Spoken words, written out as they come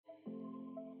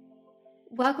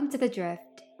Welcome to The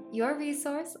Drift, your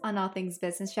resource on all things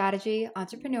business strategy,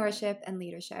 entrepreneurship, and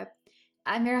leadership.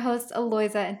 I'm your host,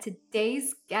 Aloysa, and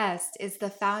today's guest is the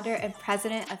founder and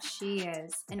president of She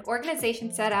Is, an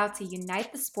organization set out to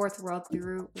unite the sports world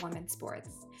through women's sports,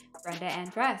 Brenda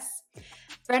Andress.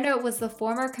 Brenda was the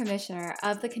former commissioner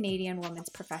of the Canadian Women's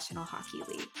Professional Hockey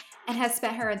League and has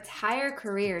spent her entire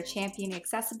career championing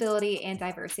accessibility and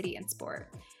diversity in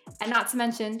sport. And not to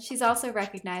mention, she's also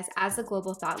recognized as a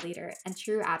global thought leader and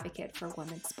true advocate for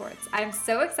women's sports. I'm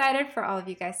so excited for all of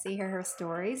you guys to hear her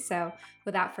story. So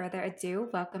without further ado,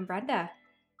 welcome, Brenda.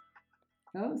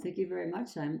 Oh, thank you very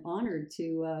much. I'm honored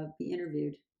to be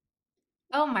interviewed.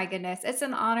 Oh my goodness, it's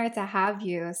an honor to have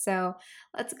you. So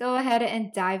let's go ahead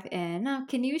and dive in.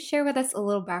 Can you share with us a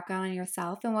little background on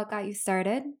yourself and what got you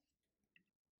started?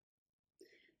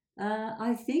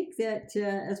 I think that,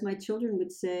 as my children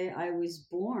would say, I was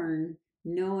born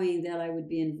knowing that I would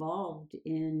be involved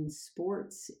in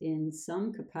sports in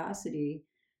some capacity.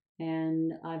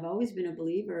 And I've always been a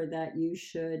believer that you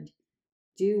should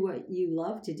do what you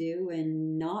love to do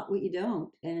and not what you don't.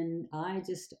 And I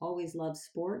just always love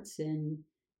sports and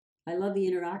I love the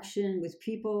interaction with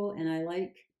people. And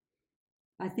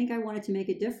I think I wanted to make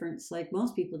a difference like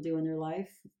most people do in their life.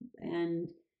 And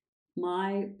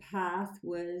my path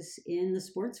was in the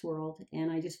sports world and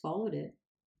I just followed it.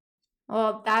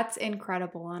 Well, that's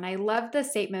incredible. And I love the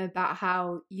statement about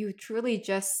how you truly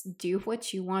just do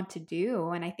what you want to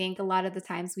do. And I think a lot of the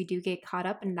times we do get caught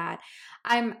up in that.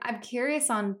 I'm curious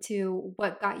on to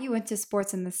what got you into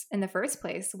sports in the first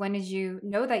place. When did you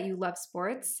know that you love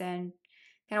sports and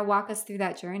kind of walk us through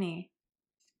that journey?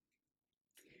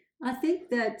 I think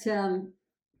that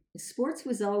sports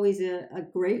was always a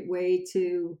great way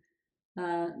to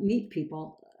meet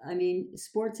people. I mean,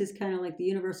 sports is kind of like the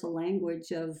universal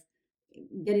language of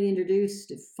getting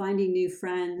introduced, finding new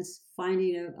friends,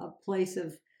 finding a place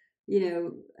of,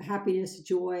 happiness,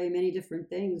 joy, many different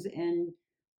things. And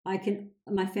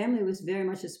my family was very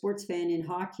much a sports fan in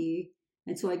hockey.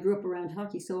 And so I grew up around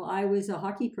hockey. So I was a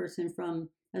hockey person from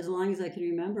as long as I can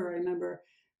remember. I remember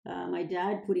my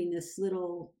dad putting this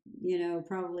little,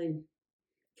 probably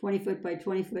 20 foot by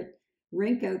 20-foot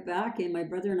rink out back, and my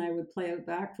brother and I would play out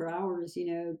back for hours,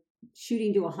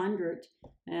 shooting to 100,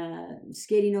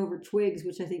 skating over twigs,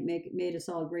 which I think made us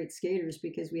all great skaters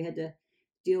because we had to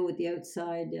deal with the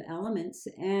outside elements.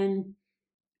 And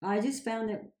I just found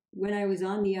that when I was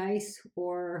on the ice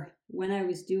or when I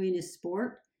was doing a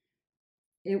sport,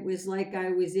 it was like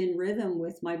I was in rhythm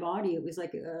with my body. It was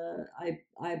like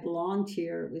I belonged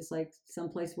here. It was like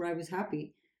someplace where I was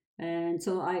happy. And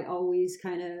so I always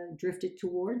kind of drifted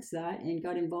towards that and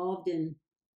got involved in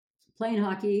playing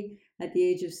hockey at the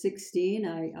age of 16.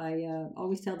 I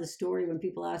always tell the story when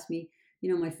people ask me,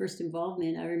 my first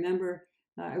involvement. I remember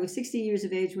I was 16 years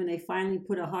of age when they finally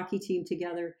put a hockey team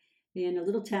together in a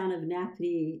little town of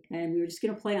Napanee. And we were just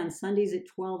going to play on Sundays at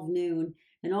 12 noon.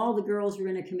 And all the girls were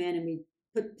going to come in and we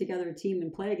put together a team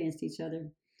and play against each other.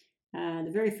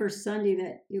 The very first Sunday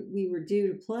that we were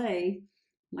due to play,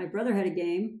 my brother had a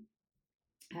game.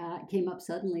 Came up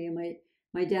suddenly, and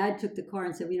my dad took the car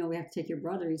and said, we have to take your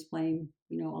brother. He's playing,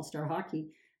 all-star hockey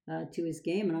to his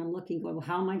game. And I'm looking, going, well,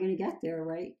 how am I going to get there,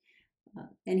 right?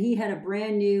 And he had a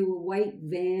brand new white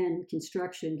van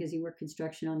construction because he worked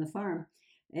construction on the farm.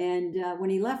 And when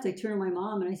he left, I turned to my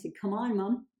mom and I said, come on,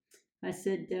 Mom. I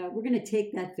said, we're going to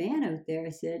take that van out there. I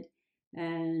said,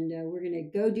 and we're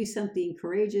going to go do something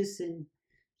courageous and,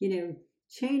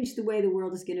 change the way the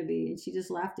world is going to be. And she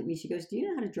just laughed at me. She goes, do you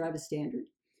know how to drive a standard?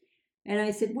 And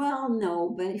I said, well, no,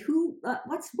 but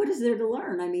what is there to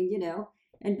learn? I mean,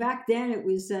 and back then it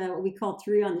was what we called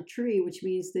 3 on the tree, which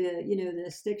means the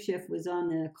stick shift was on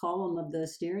the column of the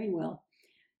steering wheel.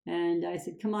 And I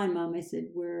said, come on, Mom. I said,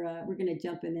 we're going to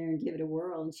jump in there and give it a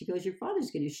whirl. And she goes, your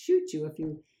father's going to shoot you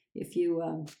if you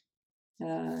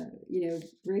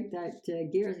break that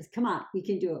gear. I said, come on, we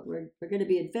can do it. We're going to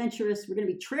be adventurous. We're going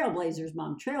to be trailblazers,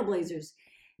 Mom, trailblazers.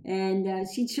 And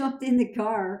she jumped in the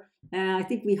car. I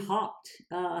think we hopped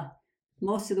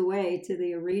most of the way to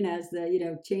the arena as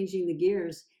changing the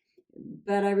gears.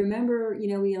 But I remember,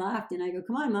 we laughed and I go,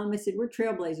 come on, Mom. I said, we're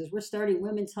trailblazers. We're starting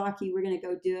women's hockey. We're going to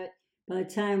go do it. By the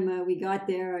time we got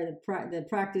there, the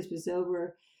practice was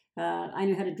over. I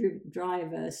knew how to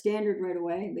drive a standard right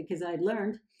away because I'd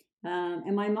learned.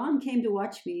 And my mom came to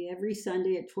watch me every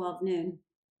Sunday at 12 noon.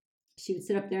 She would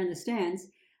sit up there in the stands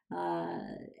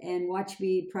and watch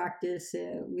me practice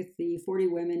with the 40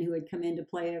 women who had come in to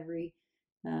play every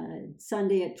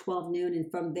Sunday at 12 noon.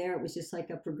 And from there, it was just like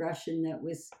a progression that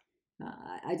was,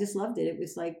 I just loved it. It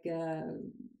was like,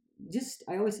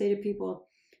 I always say to people,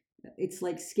 it's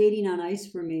like skating on ice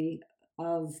for me.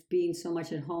 of being so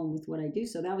much at home with what I do.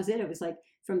 So that was it. It was like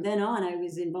from then on, I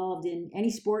was involved in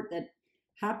any sport that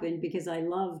happened because I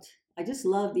just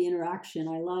loved the interaction.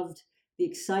 I loved the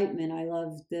excitement. I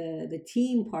loved the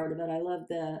team part of it. I loved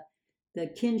the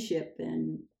kinship,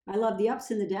 and I loved the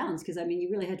ups and the downs because I mean,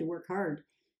 you really had to work hard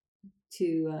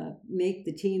to make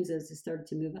the teams as they started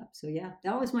to move up. So yeah,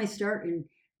 that was my start in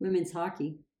women's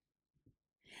hockey.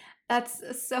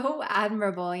 That's so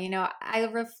admirable. I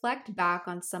reflect back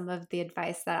on some of the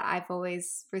advice that I've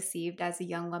always received as a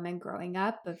young woman growing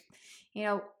up of, you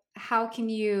know, how can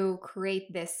you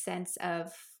create this sense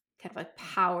of kind of like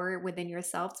power within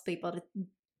yourself to be able to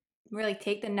really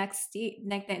take the next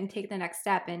step and take the next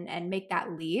step and make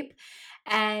that leap.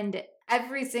 And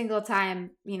every single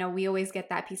time, we always get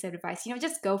that piece of advice,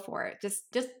 just go for it. Just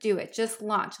do it. Just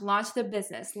launch the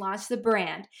business, launch the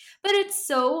brand. But it's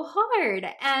so hard.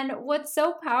 And what's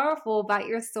so powerful about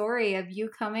your story of you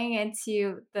coming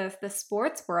into the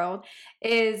sports world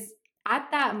is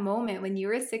at that moment when you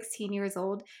were 16 years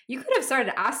old, you could have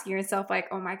started asking yourself, like,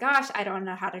 oh my gosh, I don't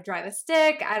know how to drive a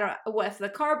stick. What if the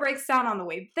car breaks down on the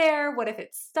way there? What if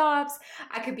it stops?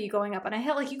 I could be going up on a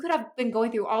hill. Like, you could have been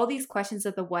going through all these questions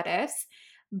of the what ifs,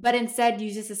 but instead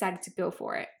you just decided to go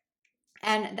for it.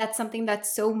 And that's something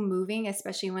that's so moving,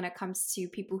 especially when it comes to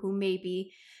people who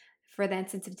maybe, for the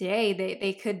instance of today,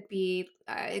 they could be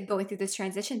going through this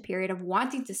transition period of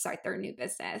wanting to start their new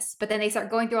business. But then they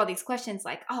start going through all these questions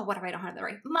like, oh, what if I don't have the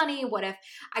right money? What if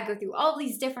I go through all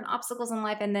these different obstacles in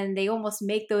life? And then they almost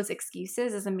make those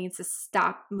excuses as a means to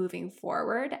stop moving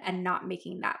forward and not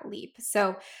making that leap.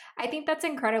 So I think that's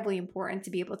incredibly important to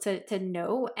be able to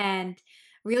know. And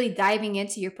really diving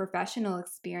into your professional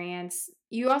experience,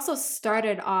 you also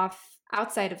started off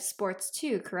outside of sports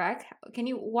too, correct? Can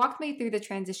you walk me through the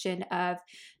transition of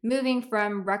moving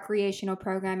from recreational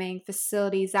programming,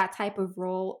 facilities, that type of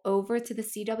role over to the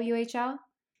CWHL?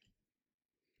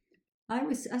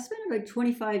 I spent about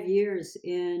 25 years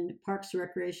in Parks,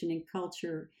 Recreation, and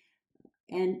Culture,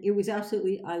 and it was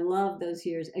absolutely, I love those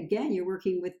years. Again, you're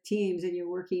working with teams, and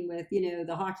you're working with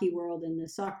the hockey world and the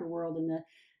soccer world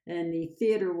and the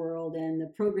theater world and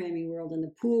the programming world and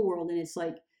the pool world, and it's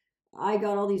like I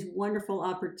got all these wonderful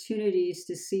opportunities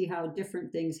to see how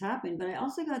different things happen, but I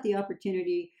also got the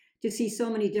opportunity to see so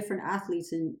many different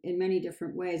athletes in many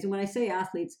different ways. And when I say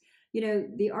athletes,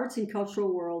 the arts and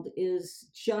cultural world is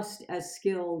just as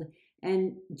skilled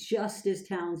and just as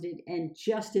talented and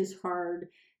just as hard,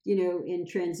 in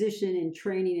transition and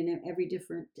training and every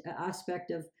different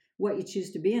aspect of what you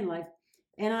choose to be in life.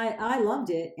 And I loved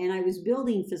it. And I was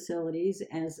building facilities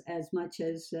as much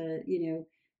as,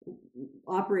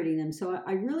 operating them. So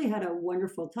I really had a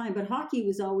wonderful time. But hockey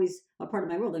was always a part of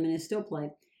my world. I mean, I still play.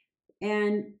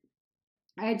 And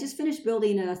I had just finished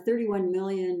building a 31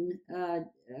 million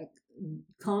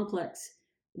complex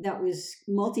that was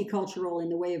multicultural in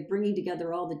the way of bringing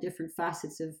together all the different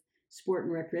facets of sport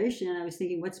and recreation. And I was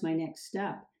thinking, what's my next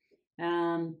step?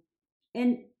 Um,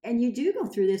 and you do go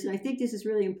through this, and I think this is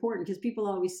really important because people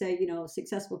always say,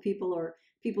 successful people or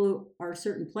people who are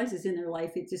certain places in their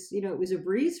life, it just, it was a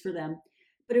breeze for them.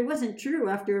 But it wasn't true.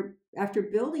 After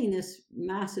building this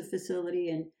massive facility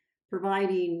and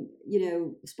providing,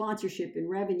 sponsorship and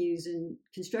revenues and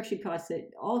construction costs that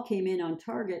all came in on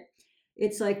target,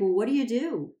 it's like, well, what do you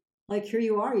do? Like, here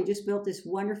you are, you just built this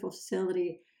wonderful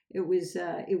facility. It was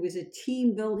a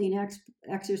team building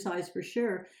exercise for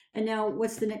sure. And now,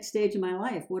 what's the next stage of my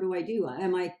life? What do I do?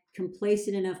 Am I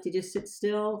complacent enough to just sit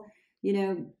still?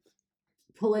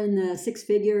 Pull in the six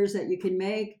figures that you can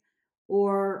make,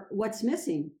 or what's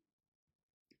missing?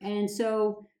 And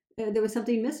so there was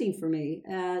something missing for me.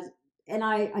 And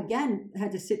I, again,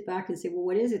 had to sit back and say, well,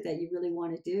 what is it that you really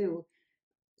want to do?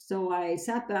 So I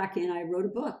sat back and I wrote a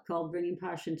book called Bringing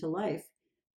Passion to Life.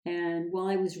 And while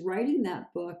I was writing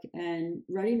that book, and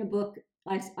writing a book,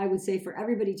 I would say for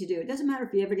everybody to do, it doesn't matter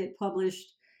if you ever get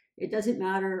published. It doesn't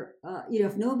matter,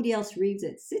 if nobody else reads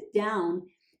it, sit down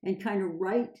and kind of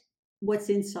write what's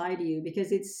inside of you,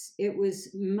 because it was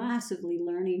massively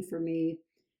learning for me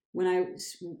when I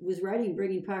was writing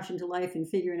Bringing Passion to Life and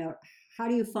figuring out how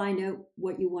do you find out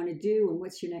what you want to do and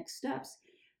what's your next steps.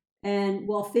 And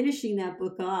while finishing that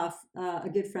book off, a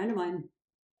good friend of mine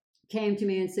came to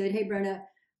me and said, hey, Brenda,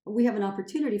 we have an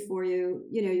opportunity for you.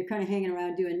 You're kind of hanging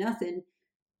around doing nothing.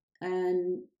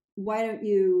 And why don't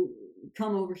you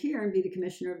come over here and be the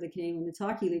commissioner of the Canadian Women's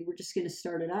Hockey League? We're just going to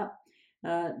start it up.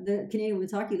 The Canadian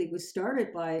Women's Hockey League was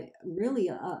started by really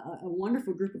a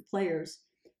wonderful group of players.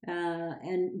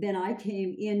 And then I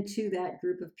came into that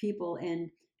group of people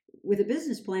and with a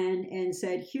business plan and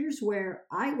said, here's where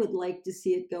I would like to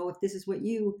see it go. If this is what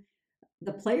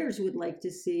the players would like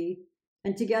to see,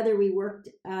 And together we worked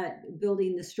at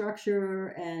building the structure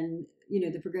and,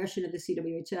 the progression of the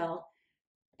CWHL.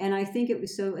 And I think it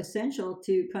was so essential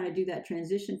to kind of do that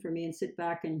transition for me and sit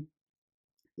back and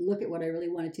look at what I really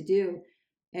wanted to do.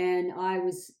 And I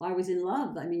was in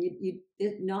love. I mean,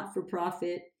 not for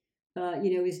profit,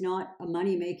 is not a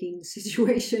money making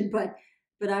situation, but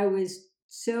I was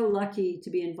so lucky to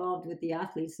be involved with the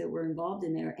athletes that were involved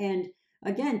in there. And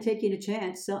again, taking a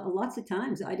chance. So lots of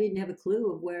times I didn't have a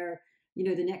clue of where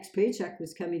the next paycheck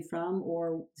was coming from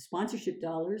or sponsorship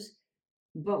dollars.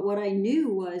 But what I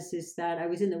knew is that I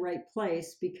was in the right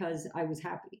place because I was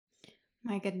happy.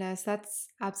 My goodness, that's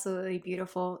absolutely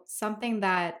beautiful. Something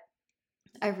that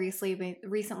I've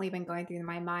recently been going through in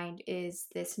my mind is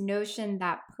this notion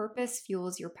that purpose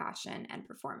fuels your passion and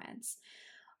performance.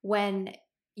 When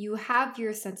you have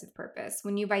your sense of purpose,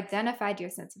 when you've identified your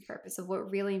sense of purpose of what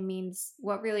really means,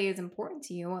 what really is important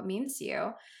to you, what means to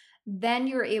you, then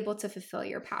you're able to fulfill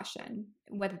your passion,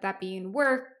 whether that be in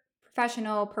work,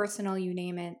 professional, personal, you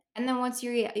name it. And then once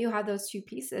you have those two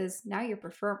pieces, now you're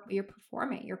performing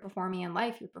in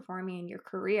life, you're performing in your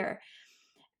career.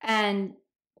 And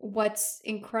what's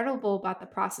incredible about the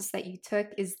process that you took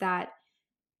is that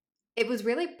it was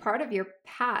really part of your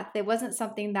path. It wasn't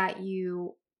something that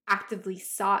you actively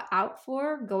sought out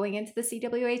for going into the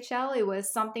CWHL. It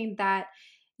was something that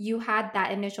you had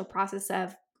that initial process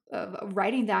of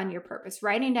writing down your purpose,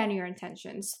 writing down your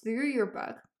intentions through your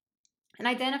book, and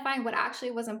identifying what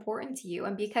actually was important to you.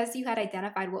 And because you had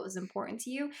identified what was important to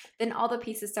you, then all the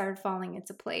pieces started falling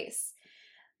into place.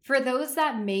 For those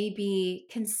that may be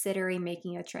considering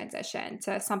making a transition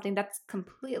to something that's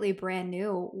completely brand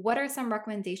new, what are some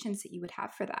recommendations that you would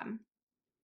have for them?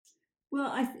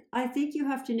 Well, I think you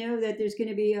have to know that there's going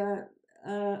to be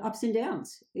ups and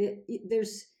downs.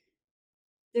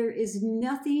 There is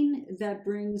nothing that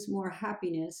brings more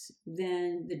happiness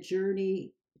than the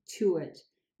journey to it,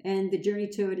 and the journey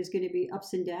to it is going to be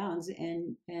ups and downs,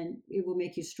 and it will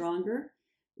make you stronger.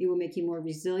 It will make you more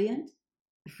resilient.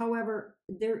 However,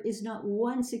 there is not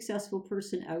one successful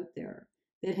person out there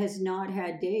that has not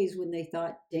had days when they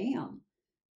thought, "Damn,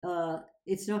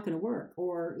 it's not going to work,"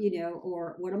 or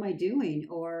 "What am I doing?"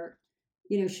 or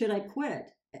 "Should I quit?"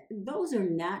 Those are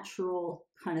natural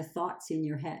kind of thoughts in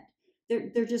your head.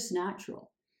 They're just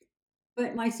natural.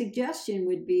 But my suggestion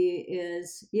would be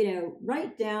is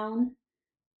write down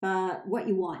what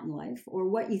you want in life or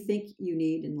what you think you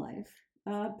need in life.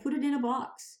 Put it in a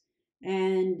box.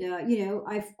 And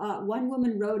I've one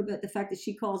woman wrote about the fact that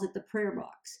she calls it the prayer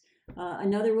box.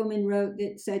 Another woman wrote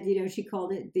that said she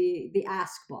called it the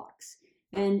ask box.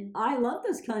 And I love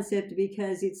this concept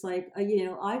because it's like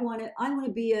I want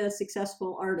to be a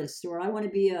successful artist, or I want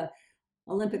to be a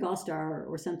Olympic all-star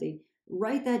or something.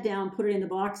 Write that down, put it in the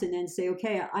box, and then say,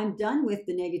 okay, I'm done with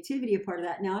the negativity part of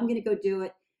that. Now I'm going to go do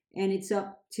it. And it's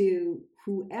up to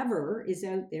whoever is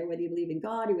out there, whether you believe in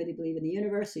God or whether you believe in the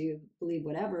universe or you believe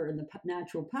whatever in the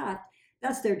natural path.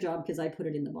 That's their job because I put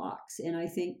it in the box. And I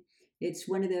think it's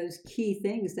one of those key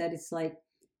things that it's like,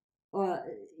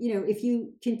 if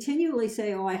you continually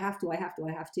say, "Oh, I have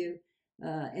to,"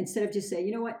 instead of just say,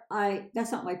 "You know what,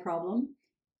 that's not my problem.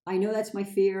 I know that's my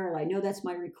fear, or I know that's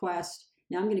my request.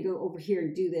 Now I'm going to go over here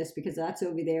and do this because that's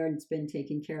over there and it's been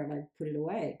taken care of. I put it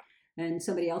away, and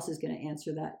somebody else is going to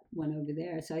answer that one over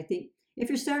there." So I think if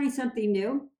you're starting something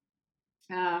new,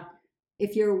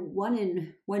 if you're 1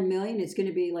 in 1 million, it's going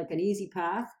to be like an easy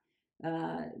path,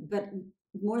 but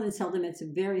more than seldom, it's a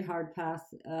very hard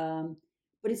path.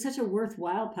 But it's such a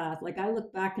worthwhile path. Like I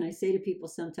look back and I say to people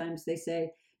sometimes, they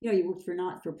say, "You worked for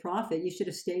not for profit. You should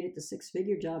have stayed at the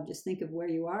 6-figure job. Just think of where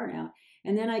you are now."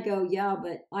 And then I go, "Yeah,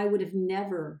 but I would have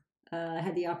never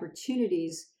had the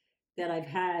opportunities that I've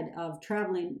had of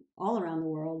traveling all around the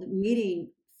world,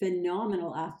 meeting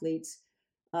phenomenal athletes,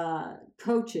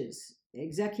 coaches,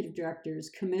 executive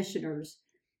directors, commissioners,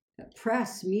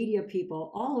 press, media people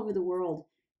all over the world."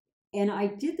 And I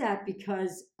did that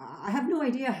because I have no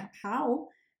idea how,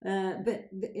 but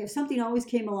if something always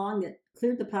came along that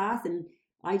cleared the path, and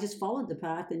I just followed the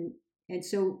path. And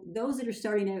so those that are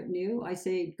starting out new, I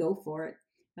say, go for it.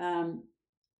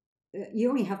 You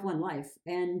only have one life,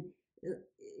 and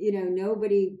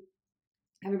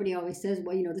everybody always says,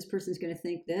 "Well, this person's going to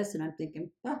think this," and I'm thinking,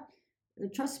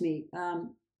 trust me,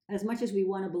 as much as we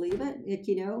want to believe it,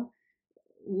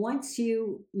 once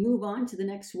you move on to the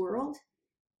next world,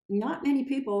 not many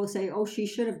people will say, "Oh, she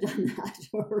should have done that,"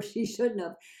 or "She shouldn't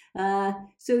have."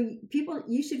 So people,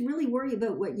 you should really worry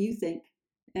about what you think.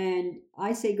 And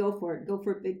I say, go for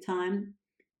it big time.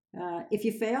 If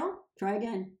you fail, try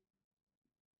again.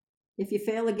 If you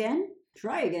fail again,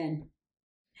 try again.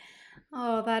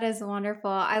 Oh, that is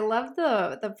wonderful. I love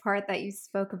the part that you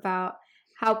spoke about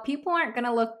how people aren't going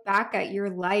to look back at your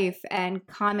life and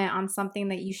comment on something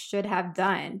that you should have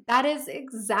done. That is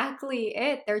exactly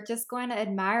it. They're just going to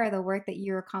admire the work that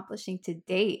you're accomplishing to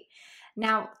date.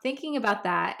 Now, thinking about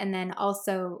that and then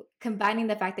also combining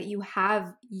the fact that you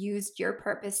have used your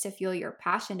purpose to fuel your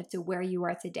passion to where you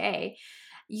are today,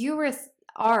 you were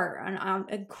are an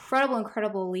incredible,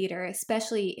 incredible leader,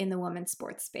 especially in the women's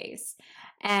sports space.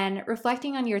 And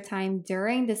reflecting on your time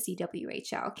during the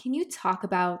CWHL, can you talk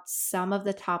about some of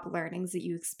the top learnings that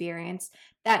you experienced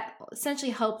that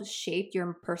essentially helped shape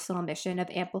your personal mission of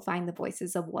amplifying the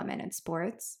voices of women in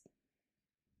sports?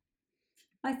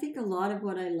 I think a lot of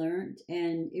what I learned,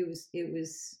 and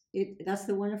that's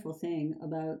the wonderful thing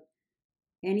about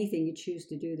anything you choose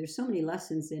to do. There's so many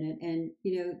lessons in it, and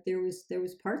there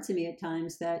was parts of me at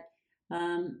times that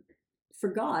um,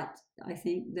 forgot. I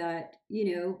think that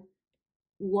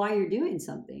why you're doing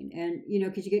something, and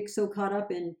because you get so caught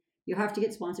up in you have to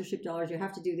get sponsorship dollars, you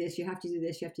have to do this, you have to do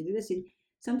this, you have to do this, and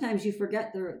sometimes you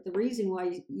forget the reason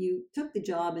why you took the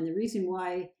job and the reason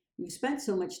why you've spent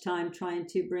so much time trying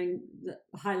to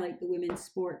highlight the women's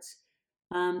sports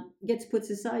gets put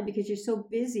aside because you're so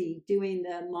busy doing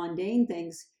the mundane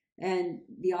things and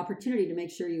the opportunity to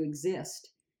make sure you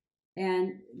exist.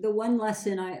 And the one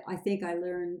lesson I think I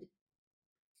learned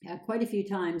quite a few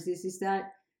times is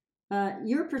that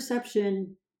your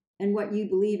perception and what you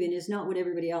believe in is not what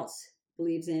everybody else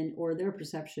believes in or their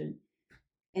perception.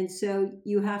 And so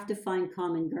you have to find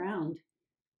common ground,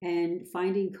 and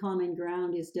finding common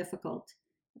ground is difficult.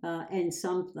 And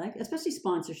some, like especially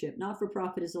sponsorship, not for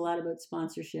profit is a lot about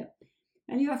sponsorship.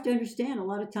 And you have to understand a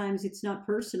lot of times it's not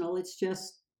personal, it's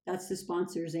just that's the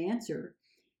sponsor's answer.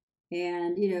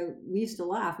 And, we used to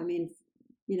laugh. I mean,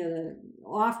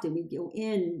 often we go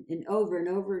in and over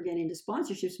again into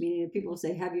sponsorships meeting, and people will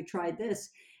say, "Have you tried this?"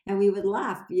 And we would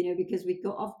laugh, because we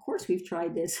go, "Of course we've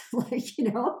tried this," but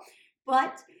you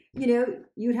had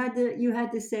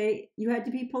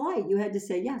to be polite. You had to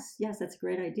say, "Yes, yes, that's a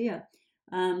great idea,"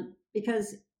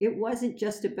 because it wasn't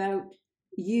just about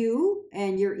you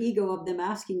and your ego of them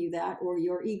asking you that, or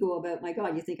your ego about, my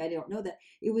God, you think I don't know that.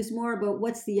 It was more about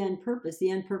what's the end purpose. The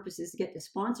end purpose is to get the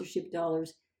sponsorship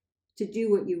dollars to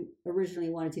do what you originally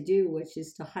wanted to do, which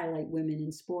is to highlight women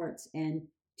in sports and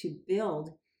to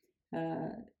build,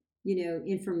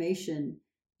 information,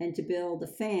 and to build the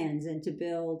fans, and to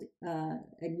build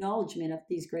acknowledgement of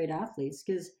these great athletes.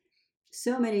 Because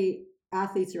so many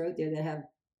athletes are out there that have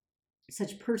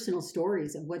such personal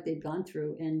stories of what they've gone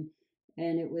through, and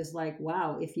it was like,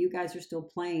 wow, if you guys are still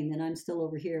playing, then I'm still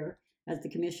over here as the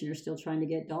commissioner, still trying to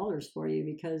get dollars for you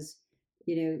because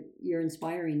you're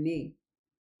inspiring me.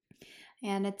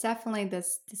 And it's definitely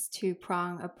this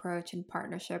two-prong approach and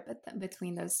partnership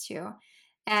between those two.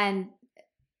 And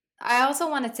I also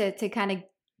wanted to kind of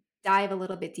dive a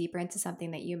little bit deeper into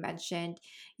something that you mentioned.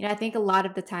 I think a lot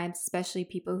of the times, especially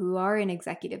people who are in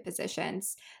executive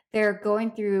positions, they're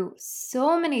going through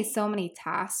so many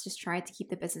tasks just trying to keep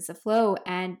the business afloat.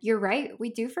 And you're right,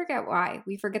 we do forget why.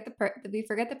 We forget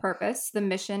the purpose, the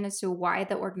mission as to why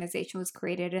the organization was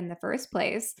created in the first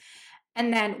place.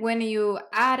 And then when you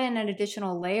add in an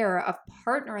additional layer of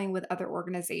partnering with other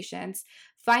organizations,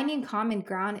 finding common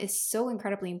ground is so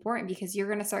incredibly important because you're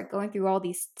going to start going through all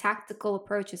these tactical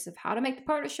approaches of how to make the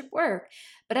partnership work.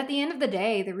 But at the end of the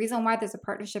day, the reason why there's a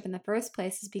partnership in the first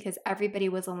place is because everybody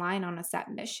was aligned on a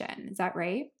set mission. Is that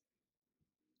right?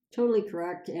 Totally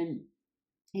correct. And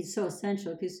it's so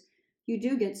essential because you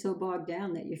do get so bogged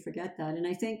down that you forget that. And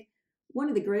I think one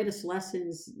of the greatest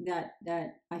lessons that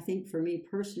I think for me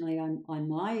personally on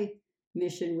my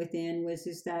mission within was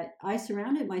is that I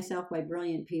surrounded myself by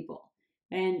brilliant people.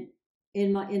 And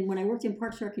when I worked in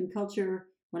Parks, Rec, and Culture,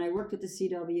 when I worked with the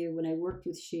CW, when I worked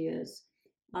with She Is,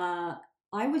 I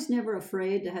was never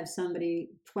afraid to have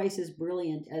somebody twice as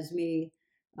brilliant as me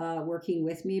working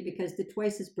with me, because the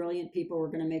twice as brilliant people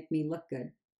were going to make me look good.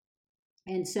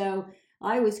 And so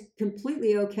I was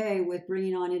completely okay with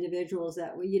bringing on individuals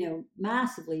that were,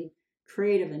 massively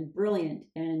creative and brilliant,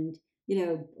 and,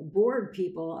 board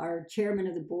people, our chairman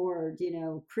of the board,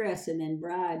 Chris, and then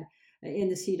Brad in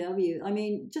the CW. I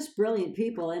mean, just brilliant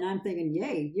people. And I'm thinking,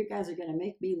 yay, you guys are going to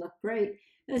make me look great.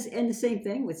 And the same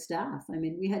thing with staff. I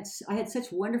mean, I had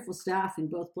such wonderful staff in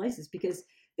both places because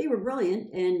they were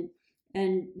brilliant, and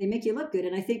they make you look good.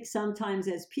 And I think sometimes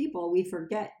as people, we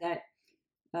forget that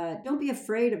don't be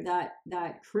afraid of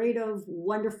that creative,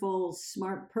 wonderful,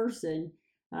 smart person.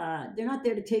 They're not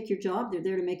there to take your job. They're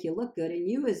there to make you look good. And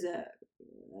you as a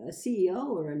CEO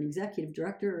or an executive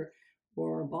director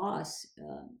or a boss,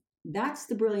 that's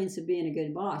the brilliance of being a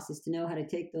good boss, is to know how to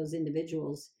take those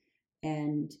individuals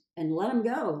and let them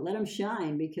go, let them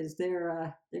shine, because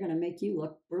they're going to make you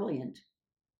look brilliant.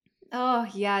 Oh,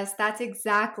 yes, that's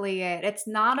exactly it. It's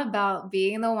not about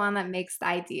being the one that makes the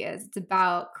ideas. It's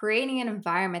about creating an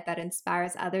environment that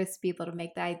inspires others to be able to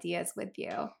make the ideas with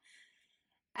you.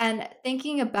 And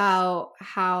thinking about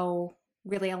how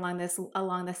really along this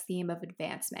theme of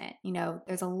advancement,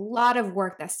 there's a lot of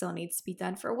work that still needs to be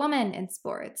done for women in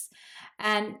sports.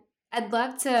 And I'd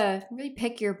love to really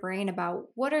pick your brain about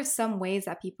what are some ways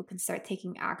that people can start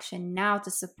taking action now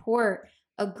to support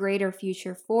a greater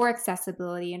future for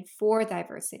accessibility and for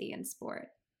diversity in sport.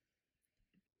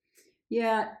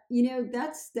 Yeah,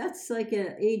 that's like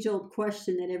a age old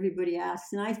question that everybody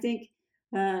asks, and I think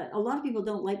a lot of people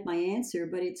don't like my answer,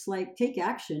 but it's like take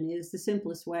action is the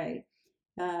simplest way.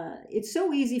 It's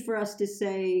so easy for us to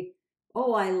say,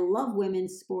 "Oh, I love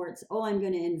women's sports. Oh, I'm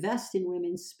going to invest in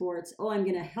women's sports. Oh, I'm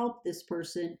going to help this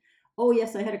person. Oh,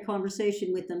 yes, I had a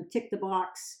conversation with them. Tick the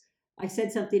box. I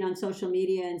said something on social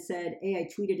media and said, hey, I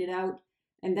tweeted it out,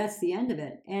 and that's the end of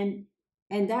it." And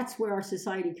that's where our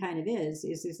society kind of is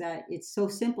that it's so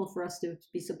simple for us to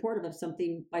be supportive of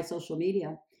something by social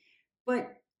media,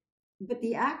 but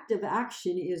the act of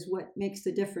action is what makes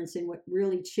the difference and what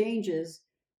really changes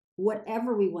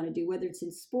whatever we want to do, whether it's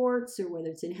in sports or whether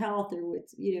it's in health or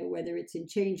with whether it's in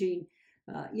changing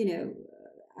uh, you know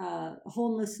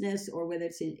homelessness, or whether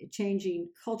it's in changing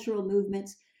cultural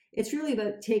movements. It's really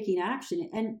about taking action.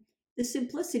 And the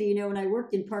simplicity, when I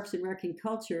worked in Parks and Rec and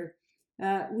culture,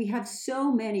 we have so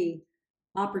many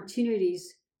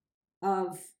opportunities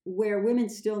of where women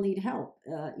still need help,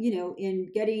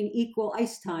 in getting equal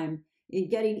ice time, in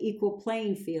getting equal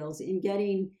playing fields, in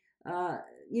getting, uh,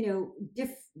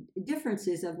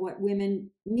 differences of what women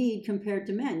need compared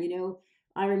to men.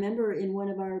 I remember in one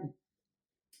of our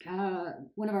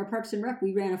Parks and Rec,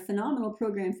 we ran a phenomenal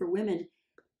program for women,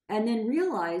 and then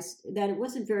realized that it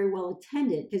wasn't very well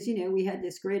attended because we had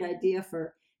this great idea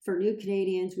for new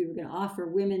Canadians. We were going to offer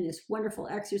women this wonderful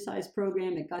exercise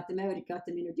program. It got them out, it got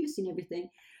them introducing everything.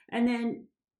 And then,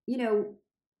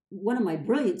 one of my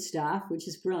brilliant staff, which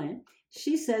is brilliant,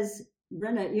 she says,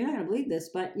 Brenda, you're not going to believe this,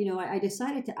 but I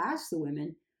decided to ask the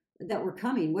women that were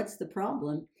coming, what's the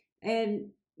problem? And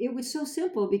it was so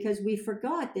simple because we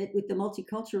forgot that with the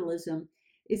multiculturalism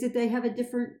is that they have a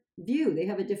different view, they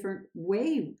have a different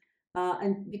way,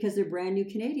 and because they're brand new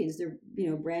Canadians, they're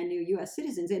brand new U.S.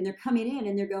 citizens, and they're coming in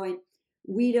and they're going,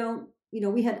 we don't,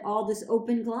 we had all this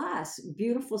open glass,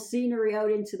 beautiful scenery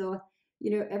out into the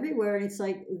everywhere, and it's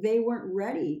like they weren't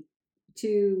ready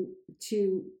to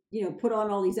put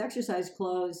on all these exercise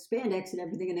clothes, spandex and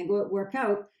everything, and then go work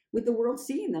out with the world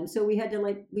seeing them. So we had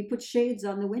to we put shades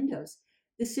on the windows.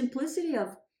 The simplicity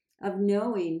of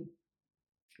knowing,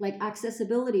 like,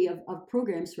 accessibility of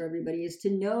programs for everybody is to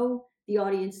know the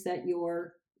audience that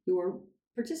you're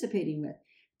participating with,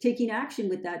 taking action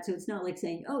with that. So it's not like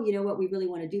saying, oh, you know what, we really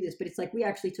want to do this, but it's like we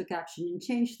actually took action and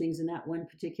changed things in that one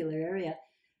particular area.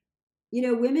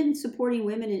 Women supporting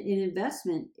women in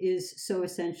investment is so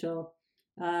essential,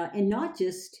 and not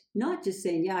just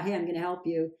saying, yeah, hey, I'm going to help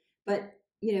you, but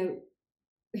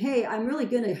hey, I'm really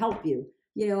going to help you.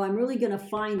 I'm really going to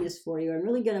find this for you. I'm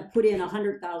really going to put in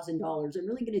 $100,000. I'm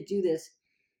really going to do this.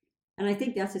 And I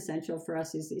think that's essential for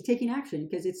us, is taking action,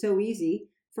 because it's so easy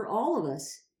for all of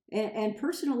us. And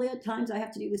personally, at times I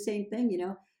have to do the same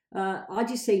thing. I'll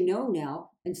just say no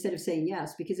now instead of saying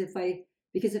yes, because if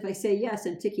I say yes,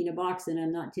 I'm ticking a box and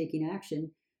I'm not taking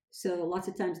action. So lots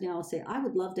of times now I'll say, I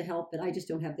would love to help, but I just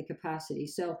don't have the capacity.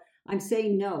 So I'm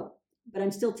saying no, but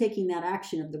I'm still taking that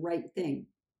action of the right thing.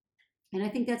 And I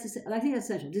think that's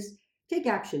essential. Just take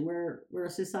action. We're a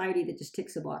society that just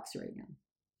ticks a box right now.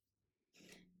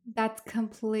 That's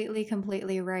completely,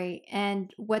 completely right.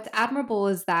 And what's admirable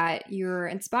is that you're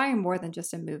inspiring more than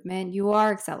just a movement. You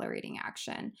are accelerating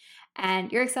action,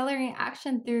 and you're accelerating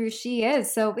action through She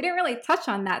Is. So we didn't really touch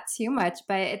on that too much,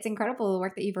 but it's incredible the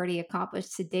work that you've already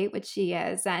accomplished to date with She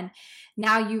Is. And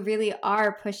now you really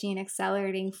are pushing and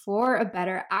accelerating for a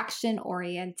better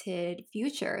action-oriented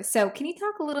future. So can you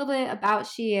talk a little bit about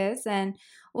She Is and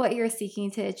what you're seeking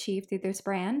to achieve through this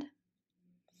brand?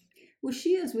 Well,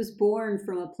 She Is was born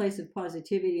from a place of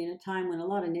positivity in a time when a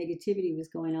lot of negativity was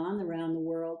going on around the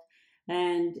world.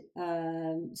 And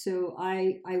so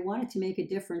I wanted to make a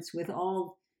difference with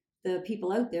all the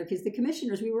people out there, because the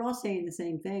commissioners, we were all saying the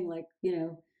same thing, like,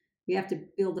 we have to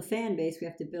build a fan base, we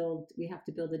have to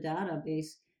build a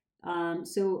database.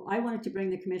 So I wanted to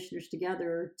bring the commissioners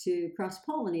together to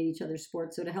cross-pollinate each other's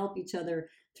sports, so to help each other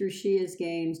through She Is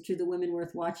games, through the Women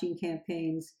Worth Watching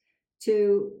campaigns,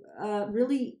 to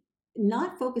really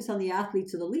not focus on the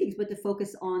athletes or the leagues, but to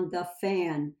focus on the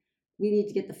fan, we need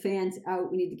to get the fans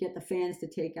out. We need to get the fans to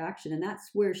take action. And that's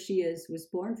where was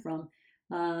born from.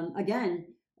 Again,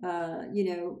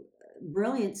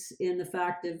 brilliance in the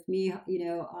fact of me,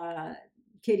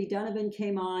 Katie Donovan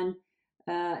came on,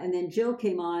 and then Jill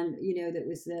came on, that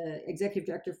was the executive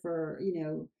director for,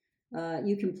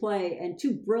 You Can Play, and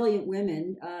two brilliant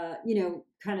women,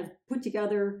 kind of put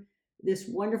together this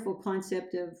wonderful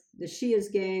concept of the She Is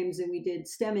Games, and we did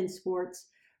STEM in sports,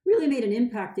 really made an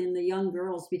impact in the young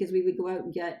girls, because we would go out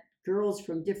and get girls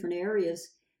from different areas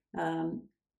and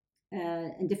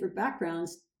different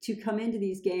backgrounds to come into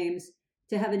these games,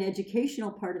 to have an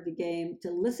educational part of the game,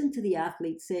 to listen to the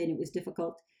athletes saying it was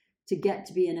difficult to get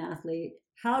to be an athlete,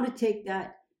 how to take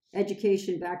that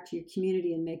education back to your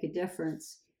community and make a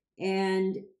difference.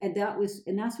 And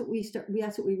that's what we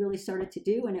really started to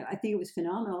do. And I think it was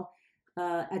phenomenal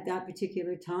at that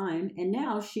particular time. And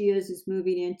now She is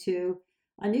moving into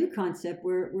a new concept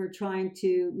where we're trying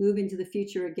to move into the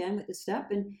future again with the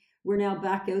step. And we're now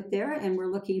back out there, and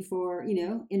we're looking for,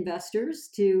 investors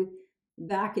to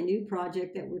back a new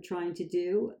project that we're trying to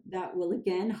do that will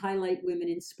again highlight women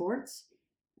in sports.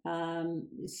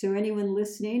 So anyone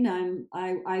listening,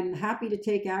 I'm happy to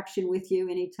take action with you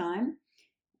anytime.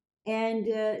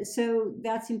 And so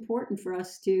that's important for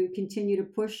us to continue to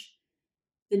push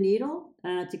the needle,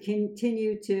 to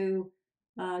continue to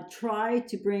try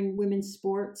to bring women's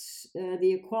sports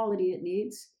the equality it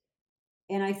needs.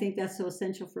 And I think that's so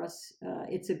essential for us.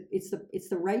 It's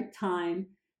the right time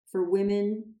for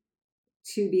women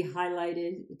to be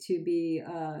highlighted, to be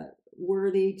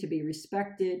worthy, to be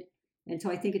respected. And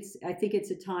so I think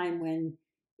it's a time when,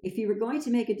 if you were going to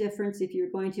make a difference, if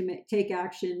you're going to take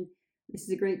action, this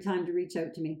is a great time to reach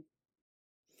out to me.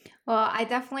 Well, I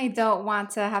definitely don't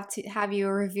want to have you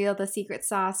reveal the secret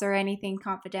sauce or anything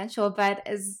confidential, but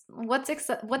what's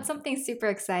something super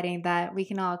exciting that we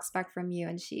can all expect from you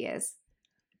and She Is?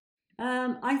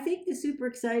 I think the super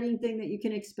exciting thing that you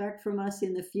can expect from us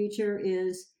in the future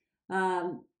is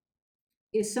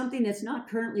something that's not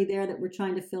currently there, that we're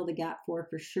trying to fill the gap for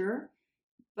sure.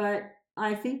 But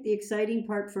I think the exciting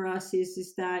part for us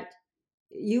is that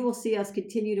you will see us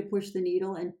continue to push the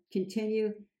needle and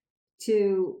continue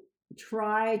to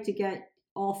try to get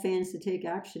all fans to take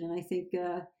action. And I think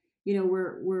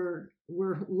we're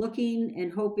looking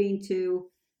and hoping to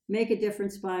make a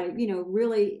difference by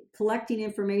really collecting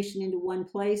information into one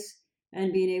place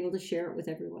and being able to share it with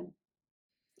everyone.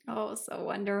 Oh, so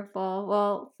wonderful.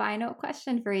 Well, final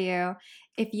question for you.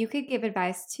 If you could give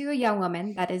advice to a young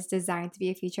woman that is designed to be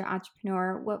a future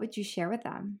entrepreneur, what would you share with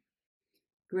them?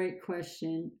 Great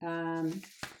question.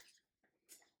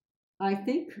 I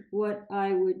think what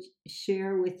I would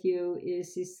share with you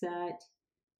is that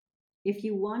if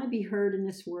you want to be heard in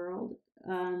this world,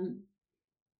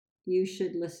 you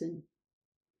should listen.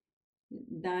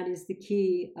 That is the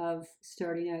key of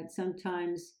starting out.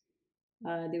 Sometimes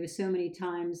there were so many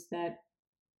times that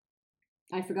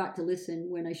I forgot to listen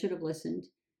when I should have listened.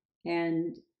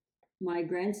 And my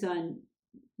grandson,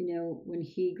 when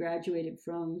he graduated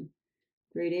from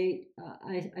grade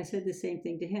 8, I said the same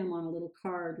thing to him on a little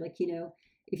card, like,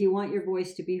 if you want your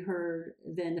voice to be heard,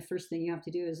 then the first thing you have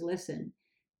to do is listen,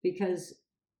 because,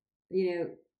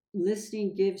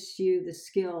 listening gives you the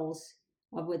skills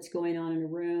of what's going on in a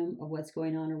room, of what's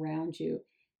going on around you.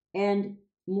 And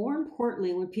more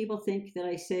importantly, when people think that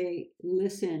I say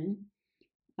listen,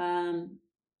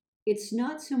 it's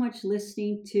not so much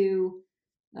listening to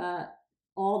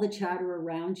all the chatter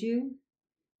around you.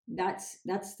 That's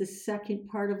the second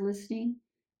part of listening.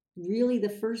 Really, the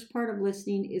first part of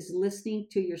listening is listening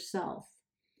to yourself,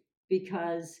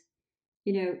 because,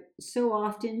 so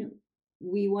often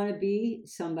we want to be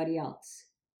somebody else.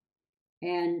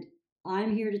 And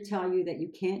I'm here to tell you that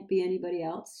you can't be anybody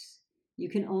else. You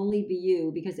can only be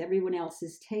you, because everyone else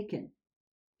is taken.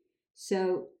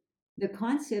 So the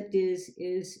concept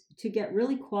is to get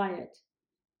really quiet.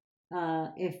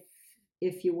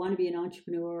 If you want to be an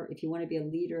entrepreneur, if you want to be a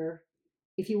leader,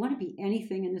 if you want to be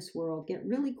anything in this world, get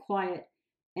really quiet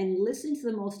and listen to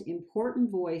the most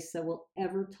important voice that will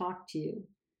ever talk to you.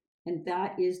 And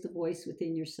that is the voice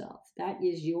within yourself. That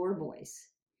is your voice.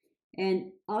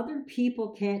 And other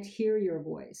people can't hear your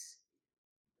voice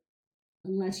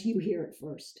unless you hear it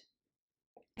first.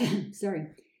 Sorry.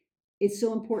 It's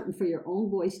so important for your own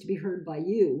voice to be heard by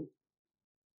you.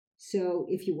 So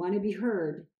if you want to be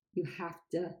heard, you have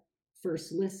to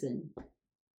first listen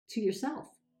to yourself.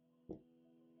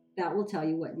 That will tell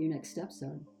you what your next steps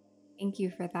are. Thank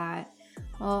you for that.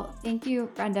 Well, thank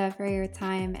you, Brenda, for your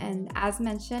time. And as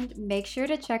mentioned, make sure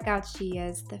to check out She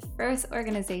Is, the first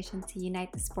organization to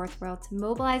unite the sports world to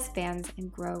mobilize fans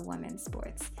and grow women's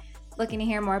sports. Looking to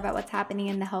hear more about what's happening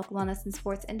in the health, wellness, and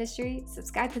sports industry?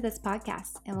 Subscribe to this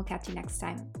podcast, and we'll catch you next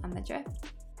time on The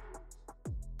Drift.